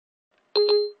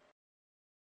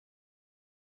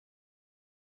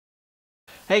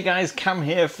Hey guys, Cam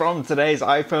here from today's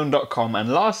iPhone.com,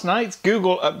 and last night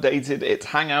Google updated its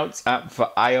Hangouts app for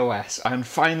iOS, and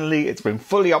finally it's been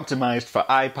fully optimized for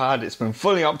iPad, it's been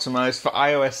fully optimized for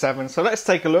iOS 7, so let's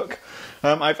take a look.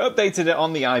 I've updated it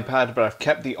on the iPad, but I've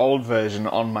kept the old version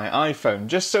on my iPhone,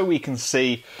 just so we can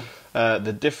see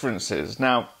the differences.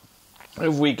 Now,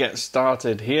 if we get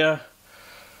started here,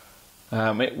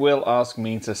 it will ask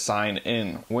me to sign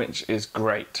in, which is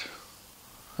great.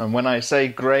 And when I say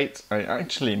great, I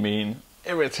actually mean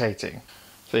irritating.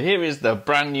 So here is the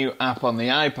brand new app on the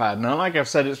iPad. Now, like I've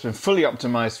said, it's been fully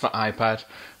optimized for iPad.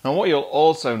 Now, what you'll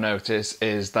also notice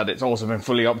is that it's also been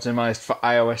fully optimized for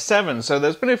iOS 7. So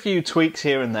there's been a few tweaks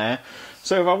here and there.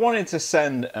 So if I wanted to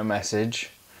send a message,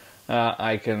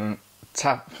 I can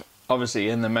tap obviously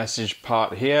in the message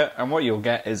part here, and what you'll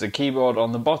get is a keyboard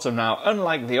on the bottom. Now,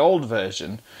 unlike the old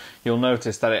version, you'll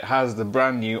notice that it has the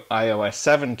brand new iOS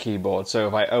 7 keyboard. So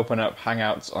if I open up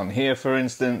Hangouts on here, for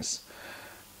instance,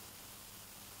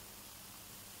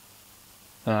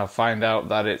 and I'll find out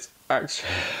that it's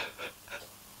actually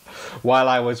while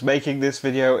I was making this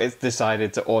video, it's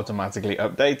decided to automatically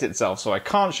update itself, so I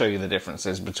can't show you the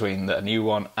differences between the new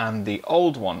one and the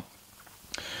old one.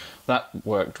 That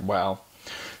worked well.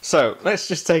 So let's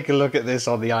just take a look at this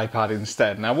on the iPad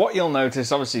instead. Now, what you'll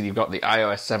notice, obviously you've got the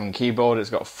iOS 7 keyboard, it's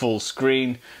got full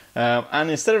screen, and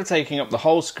instead of taking up the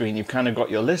whole screen, you've kind of got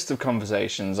your list of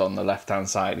conversations on the left hand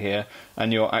side here,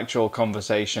 and your actual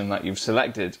conversation that you've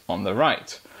selected on the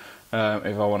right. If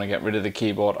I want to get rid of the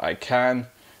keyboard, I can.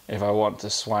 If I want to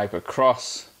swipe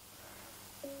across,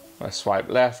 if I swipe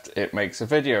left, it makes a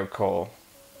video call.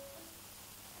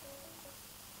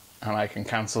 And I can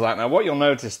cancel that. Now, what you'll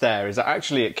notice there is that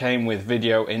actually it came with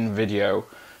video in video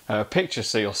picture,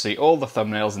 so you'll see all the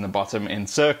thumbnails in the bottom in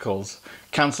circles.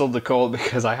 Cancelled the call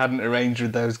because I hadn't arranged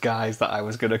with those guys that I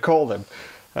was going to call them.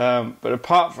 But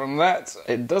apart from that,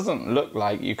 it doesn't look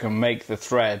like you can make the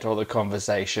thread or the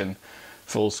conversation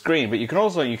full screen. But you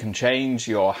can change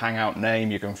your Hangout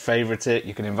name, you can favorite it,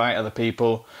 you can invite other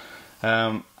people,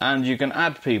 and you can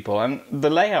add people. And the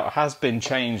layout has been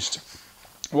changed.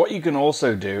 What you can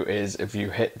also do is, if you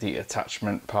hit the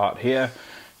attachment part here,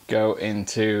 go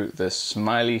into the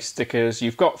smiley stickers,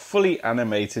 you've got fully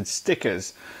animated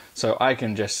stickers. So I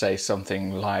can just say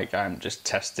something like, I'm just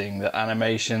testing the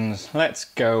animations. Let's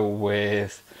go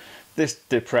with this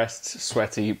depressed,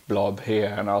 sweaty blob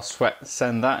here, and I'll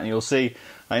send that, and you'll see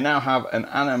I now have an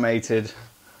animated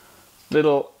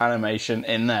little animation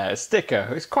in there, a sticker.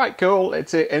 It's quite cool,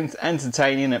 it's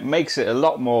entertaining, it makes it a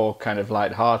lot more kind of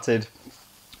light-hearted.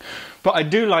 But I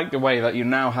do like the way that you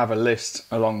now have a list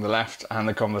along the left and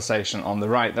the conversation on the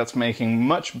right. That's making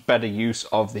much better use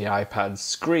of the iPad's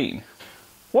screen.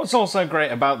 What's also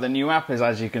great about the new app is,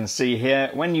 as you can see here,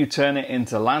 when you turn it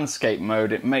into landscape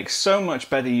mode, it makes so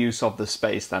much better use of the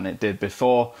space than it did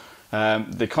before.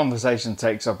 The conversation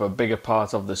takes up a bigger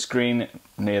part of the screen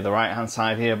near the right hand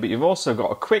side here, but you've also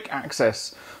got a quick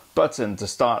access button to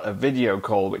start a video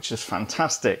call, which is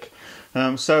fantastic.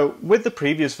 So with the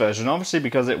previous version, obviously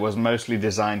because it was mostly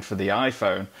designed for the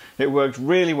iPhone, it worked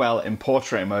really well in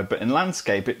portrait mode, but in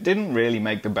landscape it didn't really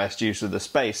make the best use of the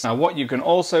space. Now, what you can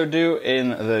also do in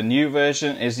the new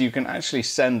version is you can actually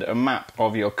send a map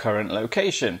of your current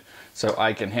location. So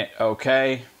I can hit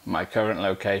OK, my current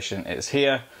location is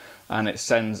here, and it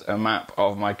sends a map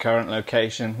of my current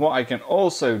location. What I can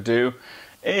also do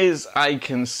is I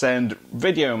can send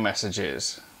video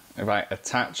messages. If I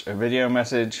attach a video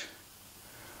message,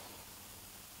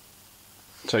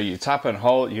 so you tap and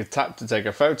hold, you tap to take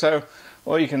a photo,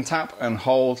 or you can tap and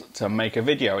hold to make a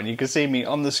video, and you can see me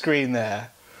on the screen there.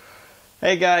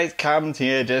 Hey guys, Cam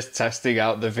here, just testing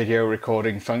out the video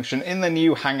recording function in the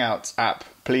new Hangouts app.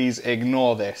 Please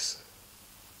ignore this.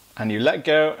 And you let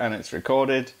go and it's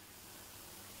recorded.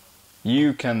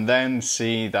 You can then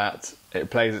see that it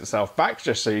plays itself back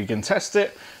just so you can test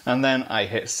it, and then I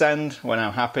hit send when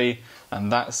I'm happy,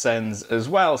 and that sends as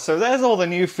well. So there's all the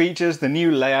new features, the new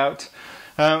layout.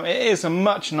 It is a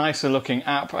much nicer looking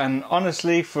app, and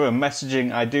honestly for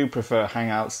messaging I do prefer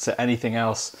Hangouts to anything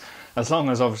else, as long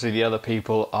as obviously the other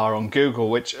people are on Google,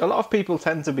 which a lot of people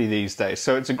tend to be these days.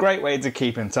 So it's a great way to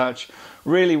keep in touch,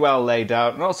 really well laid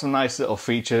out, lots of nice little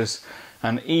features,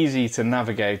 and easy to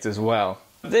navigate as well.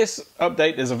 This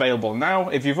update is available now.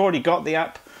 If you've already got the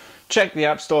app, check the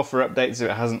App Store for updates if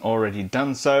it hasn't already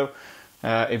done so.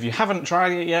 If you haven't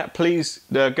tried it yet, please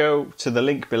go to the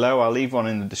link below. I'll leave one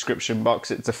in the description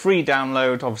box. It's a free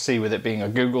download, obviously with it being a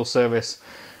Google service,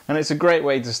 and it's a great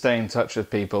way to stay in touch with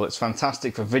people. It's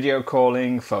fantastic for video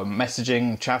calling, for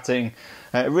messaging, chatting.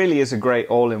 It really is a great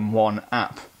all-in-one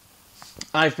app.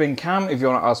 I've been Cam. If you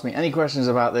want to ask me any questions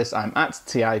about this, I'm at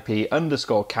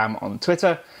TIP_Cam on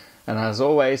Twitter. And as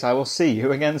always, I will see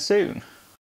you again soon.